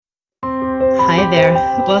Hi there.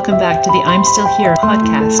 Welcome back to the I'm Still Here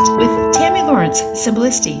podcast with Tammy Lawrence,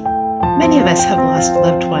 Simplicity. Many of us have lost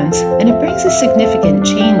loved ones, and it brings a significant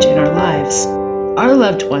change in our lives. Our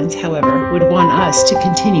loved ones, however, would want us to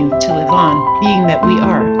continue to live on, being that we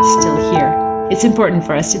are still here. It's important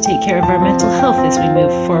for us to take care of our mental health as we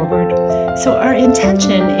move forward. So our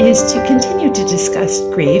intention is to continue to discuss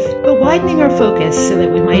grief, but widening our focus so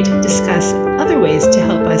that we might discuss other ways to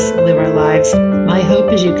help us live our lives. My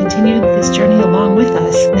hope is you continue this journey along with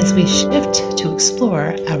us as we shift to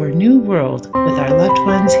explore our new world with our loved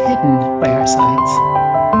ones hidden by our sides.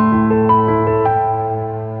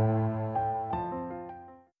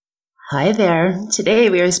 Hi there. Today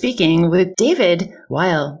we are speaking with David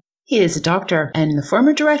Weill. He is a doctor and the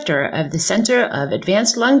former director of the Center of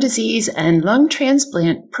Advanced Lung Disease and Lung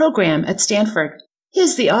Transplant program at Stanford. He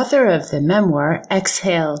is the author of the memoir,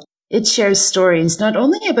 Exhale. It shares stories not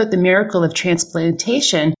only about the miracle of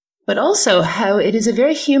transplantation, but also how it is a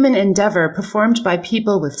very human endeavor performed by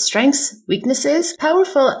people with strengths, weaknesses,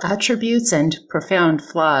 powerful attributes, and profound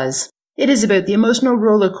flaws. It is about the emotional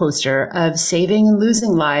roller coaster of saving and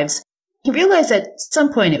losing lives. He realized at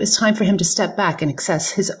some point it was time for him to step back and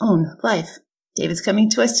assess his own life. David's coming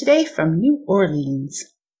to us today from New Orleans.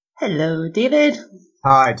 Hello, David.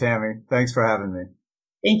 Hi, Tammy. Thanks for having me.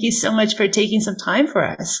 Thank you so much for taking some time for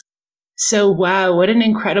us. So, wow, what an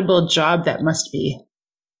incredible job that must be.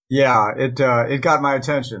 Yeah, it got my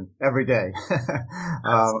attention every day.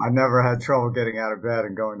 I never had trouble getting out of bed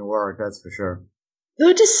and going to work, that's for sure.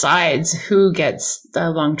 Who decides who gets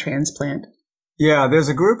the lung transplant? Yeah, there's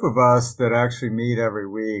a group of us that actually meet every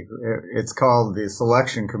week. It's called the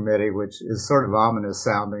Selection Committee, which is sort of ominous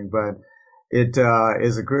sounding, but it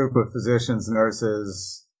is a group of physicians,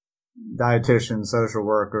 nurses, dietitians, social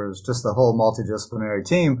workers, just the whole multidisciplinary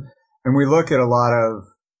team. And we look at a lot of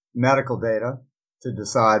medical data to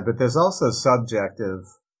decide, but there's also subjective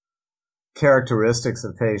characteristics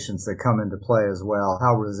of patients that come into play as well.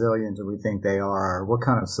 How resilient do we think they are? What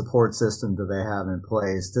kind of support system do they have in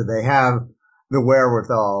place? Do they have the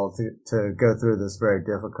wherewithal to go through this very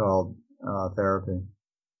difficult therapy?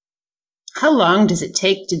 How long does it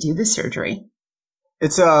take to do the surgery?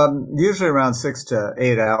 It's usually around 6 to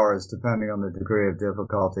 8 hours, depending on the degree of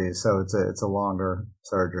difficulty. So it's a longer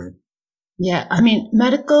surgery. Yeah, I mean,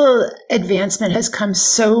 medical advancement has come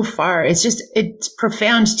so far. It's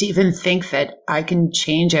profound to even think that I can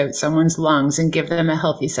change out someone's lungs and give them a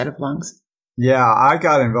healthy set of lungs. Yeah, I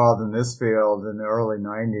got involved in this field in the early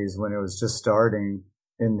 90s when it was just starting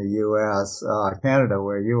in the U.S. Canada,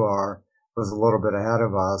 where you are, was a little bit ahead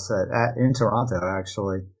of us in Toronto,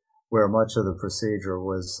 actually, where much of the procedure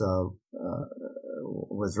was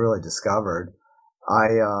really discovered.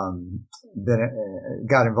 I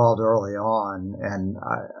got involved early on, and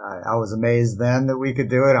I was amazed then that we could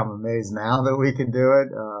do it. I'm amazed now that we can do it.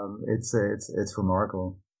 It's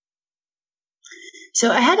remarkable. So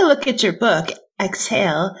I had a look at your book,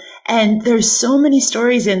 Exhale, and there's so many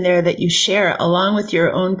stories in there that you share along with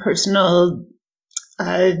your own personal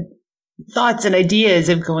thoughts and ideas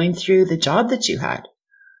of going through the job that you had.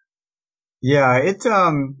 Yeah, it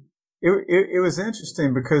was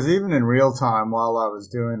interesting because even in real time while I was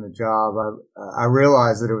doing the job, I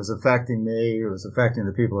realized that it was affecting me. It was affecting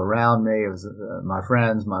the people around me. It was my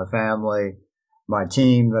friends, my family, my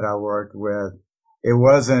team that I worked with. It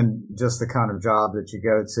wasn't just the kind of job that you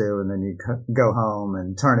go to and then you go home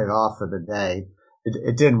and turn it off for the day.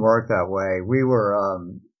 It didn't work that way. We were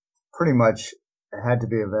pretty much had to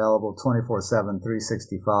be available 24/7,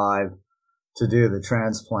 365 to do the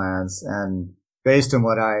transplants. And based on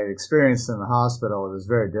what I had experienced in the hospital, it was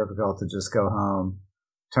very difficult to just go home,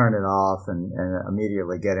 turn it off, and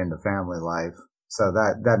immediately get into family life. So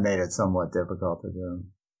that made it somewhat difficult to do.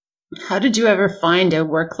 How did you ever find a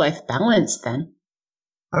work-life balance then?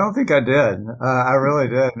 I don't think I did. I really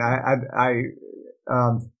didn't. I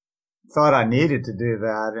thought I needed to do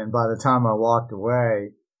that, and by the time I walked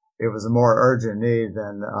away, it was a more urgent need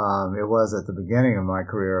than it was at the beginning of my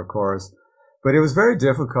career, of course. But it was very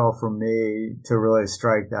difficult for me to really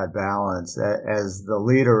strike that balance. As the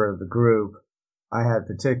leader of the group, I had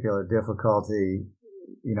particular difficulty,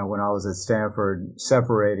 when I was at Stanford,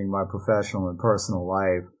 separating my professional and personal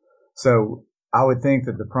life. So I would think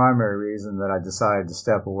that the primary reason that I decided to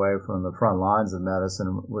step away from the front lines of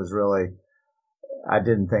medicine was really, I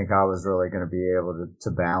didn't think I was really going to be able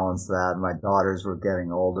to balance that. My daughters were getting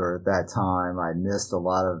older at that time. I missed a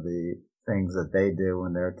lot of the things that they do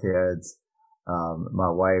when they're kids. My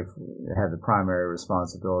wife had the primary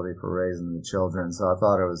responsibility for raising the children, so I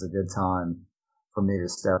thought it was a good time for me to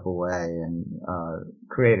step away and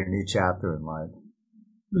create a new chapter in life.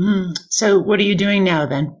 So what are you doing now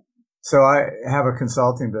then? So I have a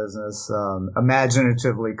consulting business,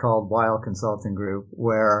 imaginatively called Weill Consulting Group,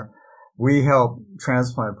 where we help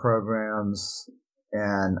transplant programs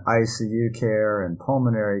and ICU care and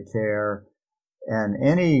pulmonary care and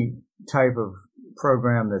any type of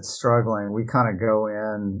program that's struggling. We kind of go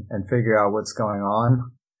in and figure out what's going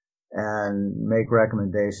on and make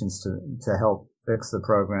recommendations to help fix the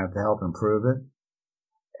program, to help improve it.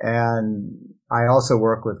 And I also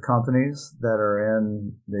work with companies that are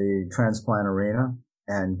in the transplant arena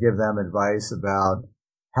and give them advice about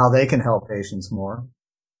how they can help patients more.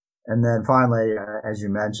 And then finally, as you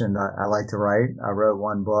mentioned, I like to write. I wrote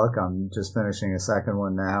one book. I'm just finishing a second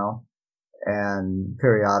one now, and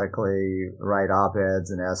periodically write op-eds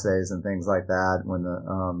and essays and things like that when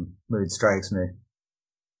the mood strikes me.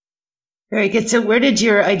 Very good. So where did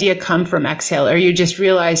your idea come from, Exhale? Or you just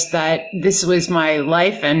realized that this was my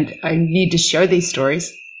life and I need to share these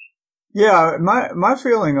stories? Yeah, my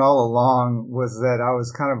feeling all along was that I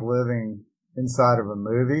was kind of living inside of a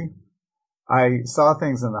movie. I saw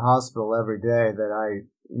things in the hospital every day that I,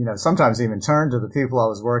 sometimes even turned to the people I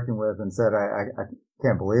was working with and said, I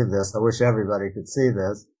can't believe this. I wish everybody could see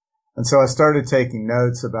this. And so I started taking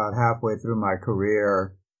notes about halfway through my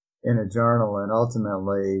career in a journal, and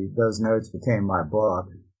ultimately those notes became my book.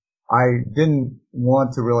 I didn't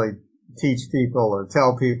want to really teach people or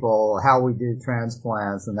tell people how we do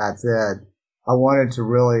transplants and that's it. I wanted to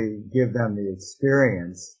really give them the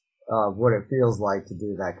experience of what it feels like to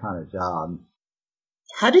do that kind of job.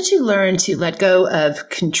 How did you learn to let go of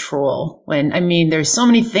control there's so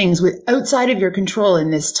many things outside of your control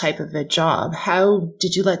in this type of a job? How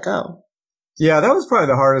did you let go? Yeah, that was probably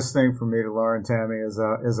the hardest thing for me to learn, Tammy, as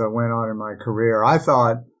I went on in my career. I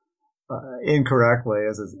thought incorrectly,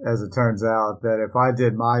 as it turns out, that if I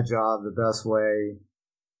did my job the best way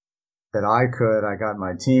that I could, I got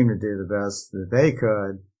my team to do the best that they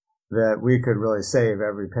could, that we could really save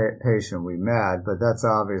every patient we met. But that's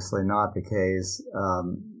obviously not the case.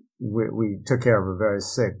 We took care of a very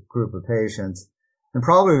sick group of patients. And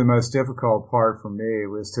probably the most difficult part for me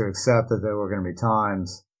was to accept that there were going to be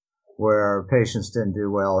times where patients didn't do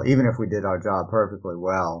well, even if we did our job perfectly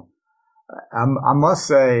well. I must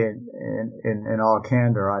say, in all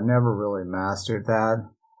candor, I never really mastered that.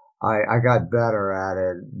 I got better at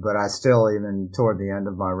it, but I still, even toward the end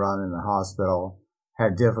of my run in the hospital,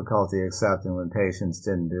 had difficulty accepting when patients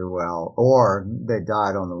didn't do well, or they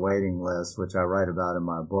died on the waiting list, which I write about in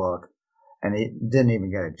my book, and he didn't even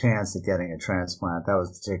get a chance at getting a transplant. That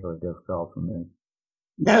was particularly difficult for me.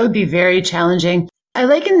 That would be very challenging. I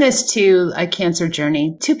liken this to a cancer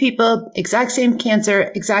journey. Two people, exact same cancer,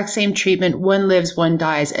 exact same treatment. One lives, one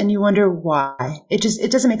dies. And you wonder why. It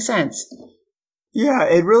doesn't make sense. Yeah,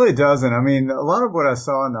 it really doesn't. I mean, a lot of what I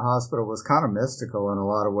saw in the hospital was kind of mystical in a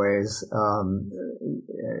lot of ways.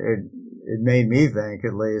 It made me think,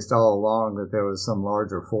 at least all along, that there was some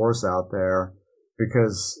larger force out there,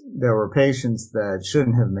 because there were patients that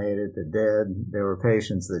shouldn't have made it that did. There were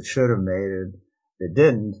patients that should have made it that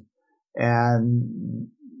didn't. And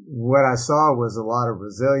what I saw was a lot of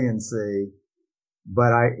resiliency,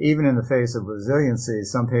 but even in the face of resiliency,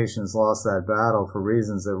 some patients lost that battle for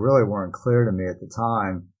reasons that really weren't clear to me at the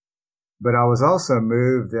time. But I was also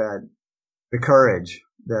moved at the courage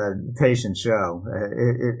that patients show.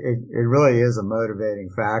 It really is a motivating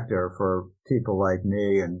factor for people like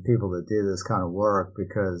me and people that do this kind of work,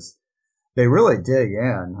 because they really dig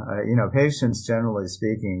in. Patients, generally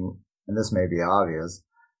speaking, and this may be obvious,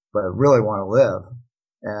 but really want to live,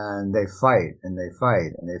 and they fight and they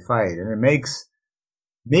fight and they fight, and it makes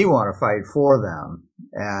me want to fight for them.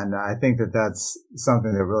 And I think that that's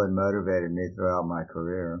something that really motivated me throughout my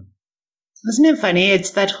career. Isn't it funny? It's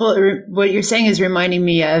that what you're saying is reminding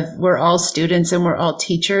me of, we're all students and we're all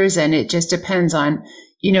teachers, and it just depends on,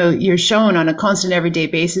 you're shown on a constant everyday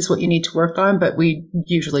basis what you need to work on, but we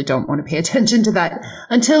usually don't want to pay attention to that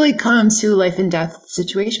until it comes to life and death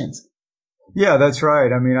situations. Yeah, that's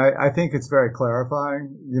right. I mean, I think it's very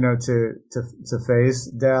clarifying, to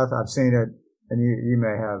face death. I've seen it, and you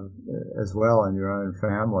may have as well in your own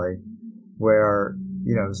family, where,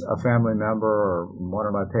 a family member or one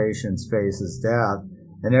of my patients faces death,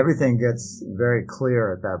 and everything gets very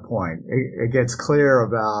clear at that point. It gets clear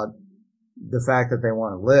about the fact that they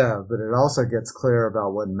want to live, but it also gets clear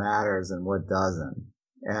about what matters and what doesn't.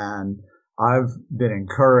 And I've been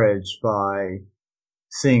encouraged by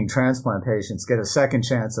seeing transplant patients get a second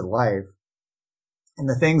chance at life, and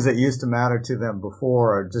the things that used to matter to them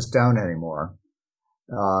before just don't anymore.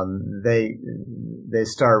 They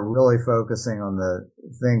start really focusing on the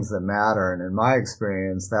things that matter, and in my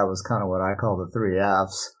experience, that was kind of what I call the 3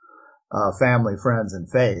 F's: family, friends,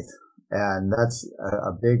 and faith. And that's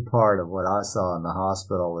a big part of what I saw in the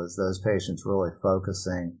hospital is those patients really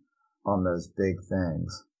focusing on those big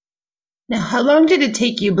things. Now, how long did it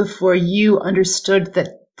take you before you understood that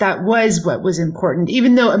that was what was important?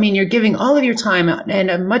 Even though, I mean, you're giving all of your time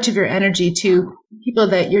and much of your energy to people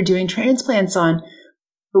that you're doing transplants on.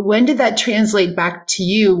 But when did that translate back to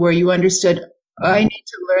you where you understood, I need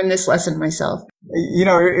to learn this lesson myself? You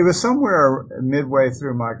know, it was somewhere midway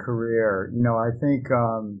through my career. You know, I think,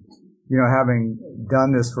 you know, having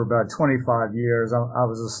done this for about 25 years, I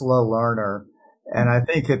was a slow learner. And I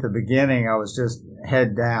think at the beginning, I was just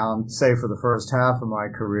head down, say for the first half of my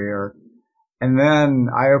career. And then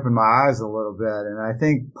I opened my eyes a little bit. And I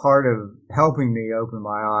think part of helping me open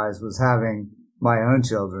my eyes was having my own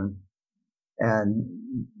children and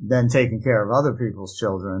then taking care of other people's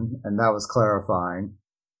children. And that was clarifying.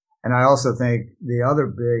 And I also think the other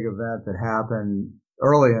big event that happened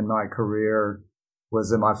early in my career was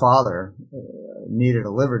that my father needed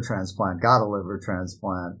a liver transplant, got a liver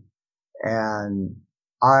transplant. And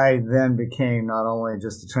I then became not only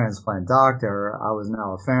just a transplant doctor, I was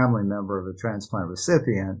now a family member of a transplant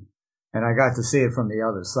recipient. And I got to see it from the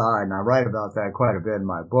other side. And I write about that quite a bit in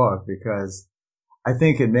my book because I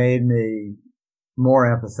think it made me more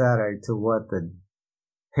empathetic to what the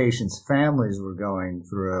patients' families were going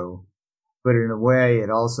through. But in a way,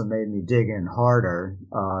 it also made me dig in harder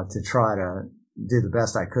to try to do the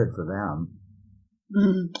best I could for them.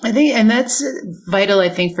 I think, and that's vital, I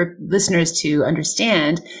think, for listeners to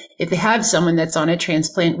understand if they have someone that's on a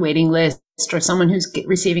transplant waiting list or someone who's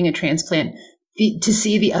receiving a transplant, to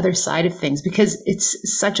see the other side of things, because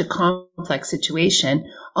it's such a complex situation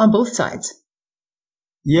on both sides.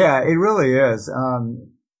 Yeah, it really is.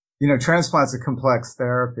 You know, transplant's a complex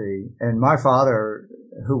therapy. And my father,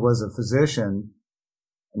 who was a physician,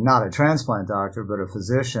 not a transplant doctor, but a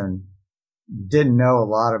physician, didn't know a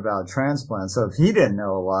lot about transplant. So if he didn't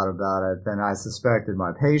know a lot about it, then I suspected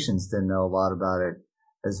my patients didn't know a lot about it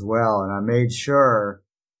as well. And I made sure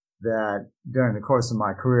that during the course of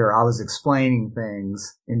my career, I was explaining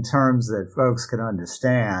things in terms that folks could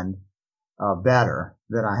understand better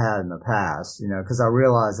than I had in the past, you know, because I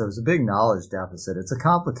realized there was a big knowledge deficit. It's a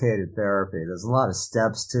complicated therapy. There's a lot of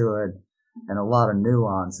steps to it and a lot of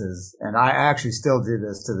nuances. And I actually still do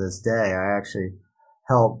this to this day. I actually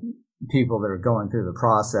help people that are going through the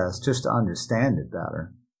process just to understand it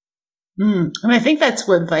better. And I think that's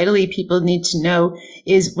what vitally people need to know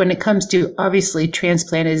is when it comes to, obviously,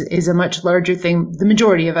 transplant is a much larger thing. The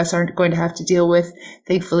majority of us aren't going to have to deal with,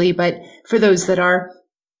 thankfully, but for those that are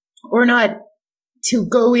or not, to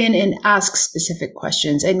go in and ask specific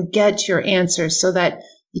questions and get your answers so that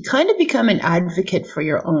you kind of become an advocate for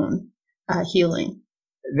your own healing.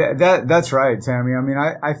 That's right, Tammy. I mean,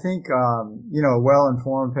 I think, you know, a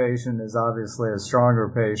well-informed patient is obviously a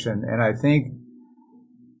stronger patient. And I think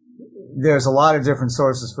there's a lot of different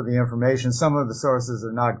sources for the information. Some of the sources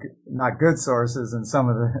are not good sources and some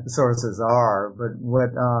of the sources are. But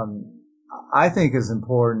what, I think is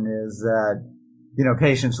important is that, you know,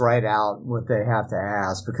 patients write out what they have to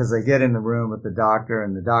ask because they get in the room with the doctor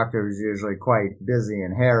and the doctor is usually quite busy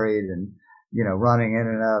and harried and, you know, running in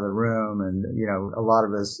and out of the room. And, you know, a lot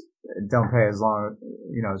of us don't pay as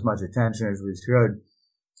much attention as we should.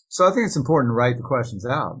 So I think it's important to write the questions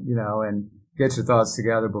out, you know, and get your thoughts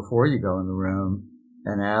together before you go in the room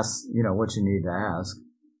and ask, you know, what you need to ask.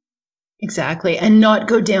 Exactly. And not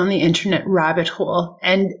go down the internet rabbit hole.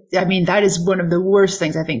 And I mean, that is one of the worst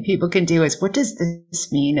things I think people can do is what does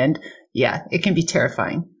this mean? And yeah, it can be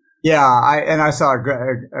terrifying. Yeah. I saw a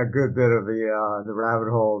good bit of the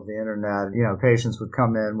rabbit hole of the internet. You know, patients would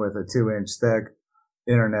come in with a 2-inch thick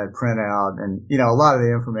internet printout and, you know, a lot of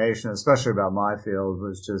the information, especially about my field,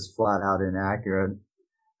 was just flat out inaccurate.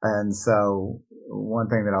 And so one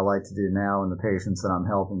thing that I like to do now in the patients that I'm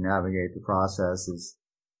helping navigate the process is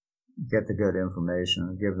get the good information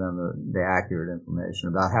and give them the accurate information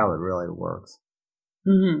about how it really works.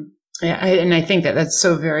 Mm-hmm. Yeah, and I think that that's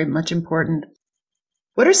so very much important.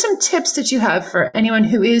 What are some tips that you have for anyone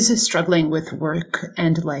who is struggling with work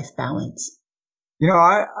and life balance? You know,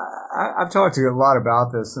 I've talked to you a lot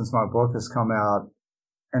about this since my book has come out,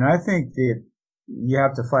 and I think that you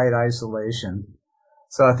have to fight isolation.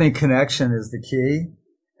 So I think connection is the key.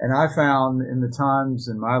 And I found in the times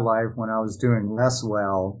in my life when I was doing less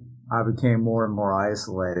well, I became more and more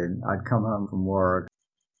isolated. I'd come home from work,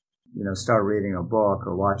 you know, start reading a book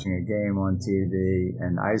or watching a game on TV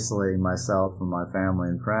and isolating myself from my family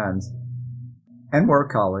and friends and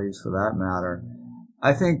work colleagues for that matter.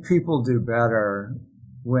 I think people do better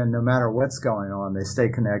when no matter what's going on, they stay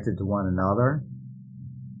connected to one another.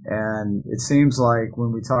 And it seems like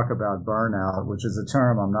when we talk about burnout, which is a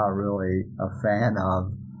term I'm not really a fan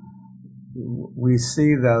of, we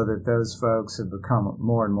see, though, that those folks have become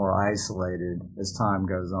more and more isolated as time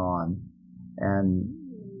goes on. And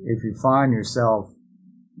if you find yourself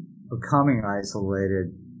becoming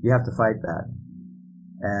isolated, you have to fight that.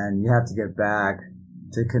 And you have to get back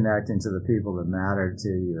to connecting to the people that matter to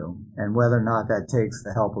you. And whether or not that takes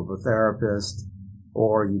the help of a therapist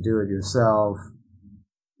or you do it yourself,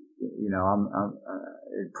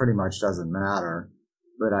 it pretty much doesn't matter.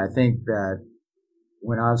 But I think that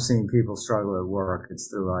when I've seen people struggle at work, it's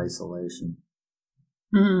through isolation.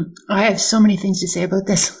 I have so many things to say about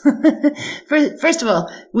this. First of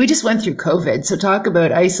all, we just went through COVID. So talk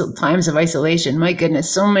about times of isolation. My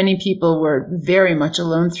goodness, so many people were very much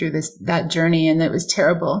alone through that journey, and it was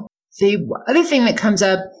terrible. The other thing that comes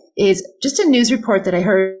up is just a news report that I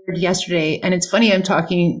heard yesterday. And it's funny, I'm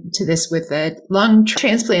talking to this with a lung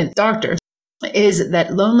transplant doctor, is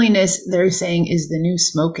that loneliness, they're saying, is the new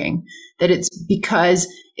smoking, that it's because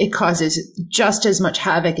it causes just as much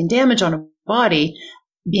havoc and damage on a body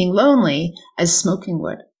being lonely as smoking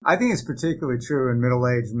would. I think it's particularly true in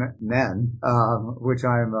middle-aged men, which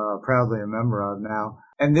I'm proudly a member of now.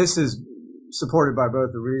 And this is supported by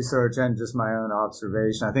both the research and just my own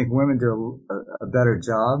observation. I think women do a better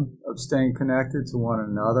job of staying connected to one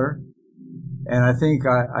another. And I think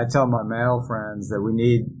I tell my male friends that we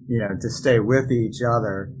need, to stay with each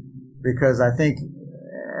other, because I think,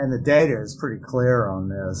 and the data is pretty clear on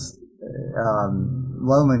this,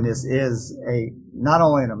 loneliness is not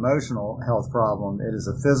only an emotional health problem, it is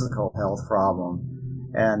a physical health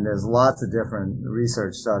problem. And there's lots of different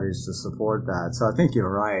research studies to support that. So I think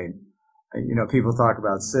you're right. People talk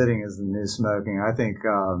about sitting as the new smoking. I think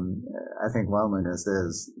loneliness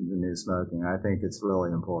is the new smoking. I think it's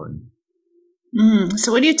really important.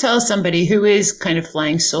 So what do you tell somebody who is kind of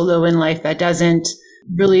flying solo in life that doesn't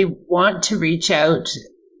really want to reach out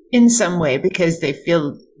in some way because they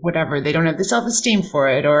feel whatever, they don't have the self-esteem for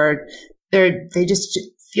it, or they just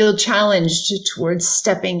feel challenged towards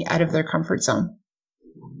stepping out of their comfort zone?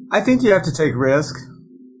 I think you have to take risk.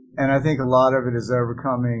 And I think a lot of it is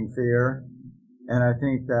overcoming fear. And I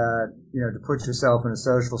think that, to put yourself in a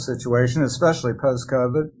social situation, especially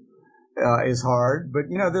post-COVID, is hard. But,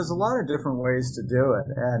 there's a lot of different ways to do it.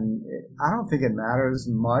 And I don't think it matters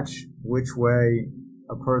much which way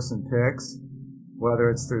a person picks, whether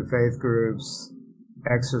it's through faith groups,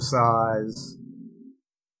 exercise,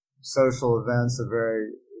 social events of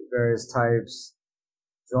various types,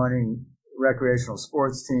 joining recreational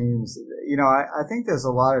sports teams. I think there's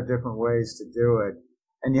a lot of different ways to do it,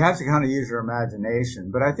 and you have to kind of use your imagination.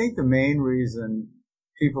 But I think the main reason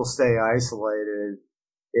people stay isolated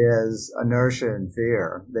is inertia and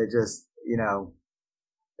fear. They just,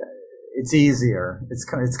 it's easier.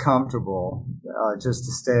 It's comfortable, just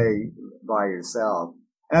to stay by yourself.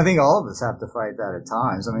 And I think all of us have to fight that at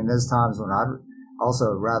times. I mean, there's times when I'd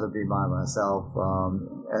also rather be by myself,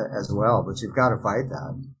 as well, but you've got to fight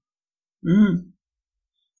that.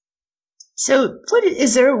 So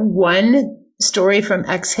is there one story from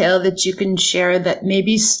Exhale that you can share that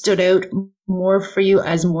maybe stood out more for you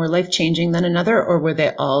as more life-changing than another, or were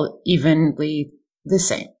they all evenly the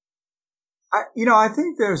same? I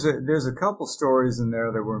think there's a couple stories in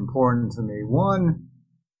there that were important to me. One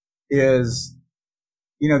is,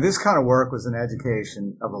 this kind of work was an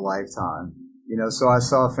education of a lifetime. So I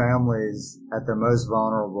saw families at their most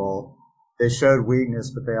vulnerable. They showed weakness,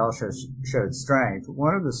 but they also showed strength.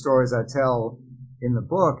 One of the stories I tell in the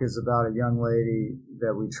book is about a young lady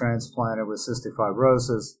that we transplanted with cystic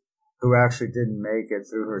fibrosis who actually didn't make it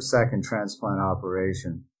through her second transplant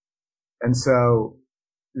operation. And so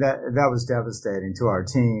that was devastating to our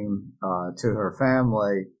team, to her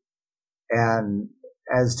family. And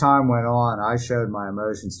as time went on, I showed my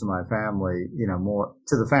emotions to my family,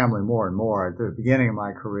 more and more. At the beginning of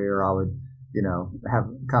my career, I would,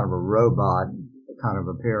 have kind of a robot kind of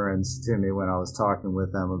appearance to me when I was talking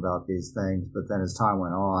with them about these things. But then as time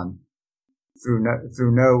went on, through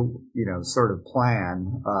no, sort of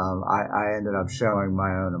plan, I ended up showing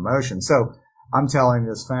my own emotions. So I'm telling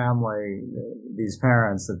this family, these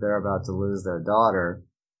parents, that they're about to lose their daughter.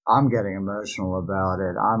 I'm getting emotional about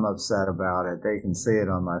it. I'm upset about it. They can see it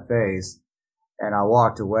on my face. And I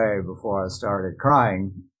walked away before I started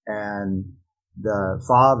crying. And the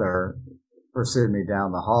father pursued me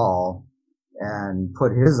down the hall and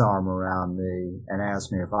put his arm around me and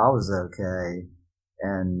asked me if I was okay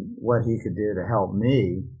and what he could do to help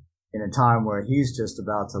me in a time where he's just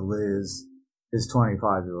about to lose his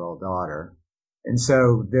 25-year-old daughter. And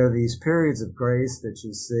so there are these periods of grace that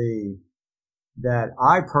you see that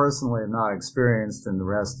I personally have not experienced in the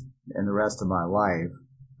rest of my life,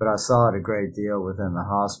 but I saw it a great deal within the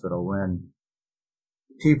hospital when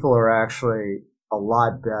people are actually a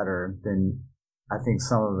lot better than I think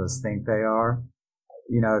some of us think they are.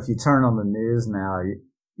 If you turn on the news now,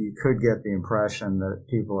 you could get the impression that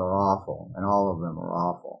people are awful and all of them are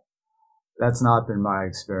awful. That's not been my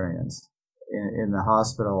experience. In the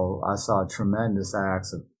hospital, I saw tremendous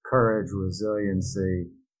acts of courage, resiliency,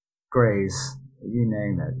 grace, you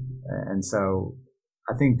name it. And so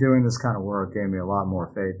I think doing this kind of work gave me a lot more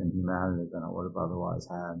faith in humanity than I would have otherwise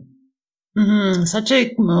had. Mm-hmm. Such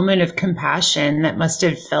a moment of compassion that must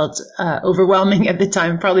have felt overwhelming at the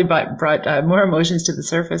time, probably brought more emotions to the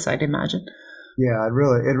surface, I'd imagine. Yeah, it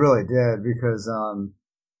really did because,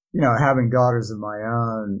 having daughters of my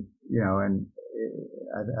own, and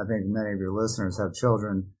I think many of your listeners have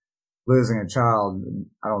children. Losing a child,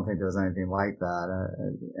 I don't think there's anything like that.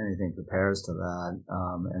 Anything compares to that.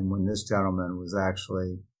 And when this gentleman was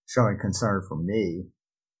actually showing concern for me,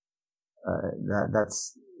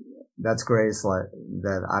 that's grace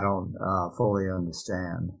that I don't fully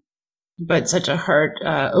understand. But such a heart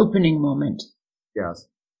opening moment. Yes.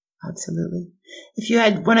 Absolutely. If you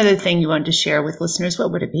had one other thing you wanted to share with listeners,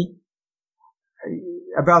 what would it be?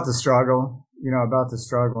 About the struggle, about the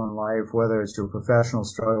struggle in life, whether it's your professional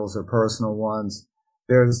struggles or personal ones.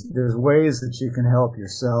 There's ways that you can help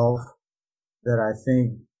yourself that I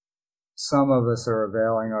think some of us are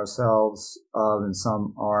availing ourselves of and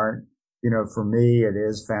some aren't. For me, it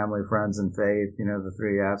is family, friends, and faith, the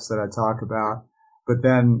 3 F's that I talk about. But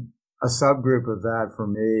then a subgroup of that for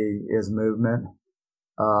me is movement.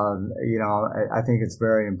 I think it's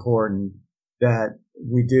very important that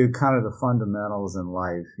we do kind of the fundamentals in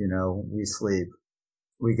life. We sleep,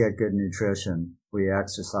 we get good nutrition, we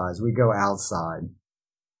exercise, we go outside.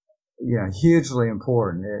 Hugely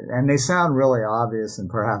important. And they sound really obvious and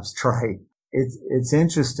perhaps trite. It's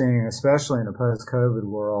interesting, especially in a post-COVID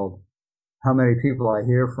world, how many people I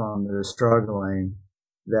hear from that are struggling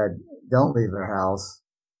that don't leave their house,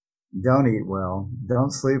 don't eat well,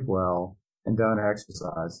 don't sleep well, and don't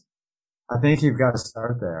exercise. I think you've got to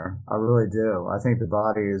start there. I really do. I think the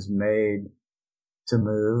body is made to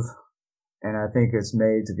move, and I think it's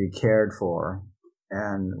made to be cared for.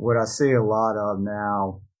 And what I see a lot of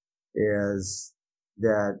now is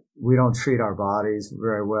that we don't treat our bodies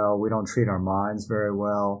very well. We don't treat our minds very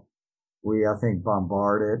well. We, I think,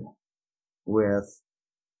 bombard it with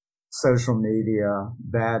social media,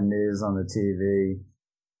 bad news on the TV,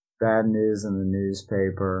 bad news in the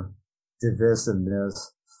newspaper,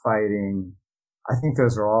 divisiveness, fighting. I think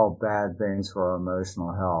those are all bad things for our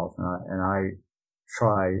emotional health, and I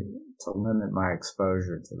try to limit my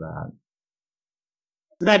exposure to that.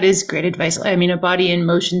 That is great advice. I mean, a body in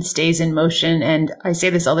motion stays in motion, and I say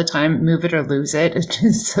this all the time, move it or lose it. It's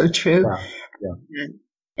just so true. Yeah.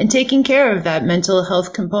 And taking care of that mental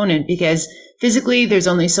health component, because physically there's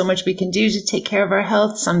only so much we can do to take care of our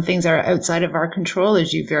health. Some things are outside of our control,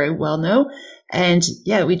 as you very well know. And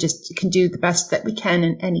we just can do the best that we can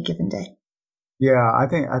in any given day. Yeah, I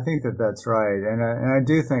think that's right. And I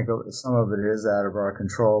do think some of it is out of our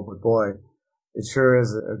control, but boy, it sure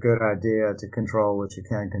is a good idea to control what you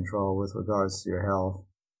can control with regards to your health.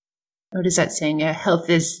 What is that saying? Health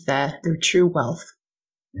is the true wealth.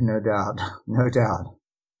 No doubt. No doubt.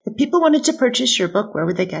 If people wanted to purchase your book, where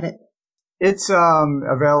would they get it? It's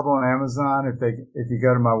available on Amazon. If you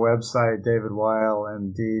go to my website,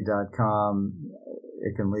 davidweillmd.com,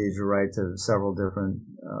 it can lead you right to several different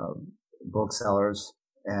booksellers,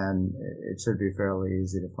 and it should be fairly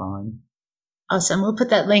easy to find. Awesome. We'll put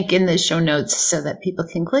that link in the show notes so that people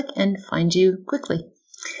can click and find you quickly.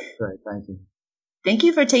 Great. Thank you. Thank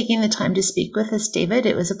you for taking the time to speak with us, David.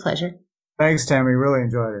 It was a pleasure. Thanks, Tammy. Really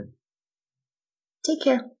enjoyed it. Take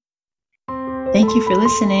care. Thank you for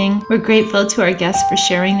listening. We're grateful to our guests for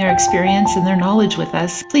sharing their experience and their knowledge with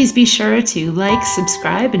us. Please be sure to like,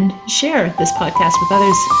 subscribe, and share this podcast with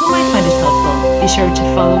others who might find it helpful. Be sure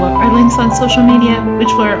to follow our links on social media,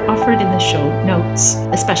 which were offered in the show notes.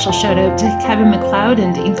 A special shout out to Kevin MacLeod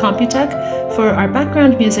and Incomputech for our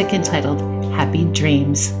background music entitled Happy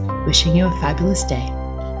Dreams. Wishing you a fabulous day.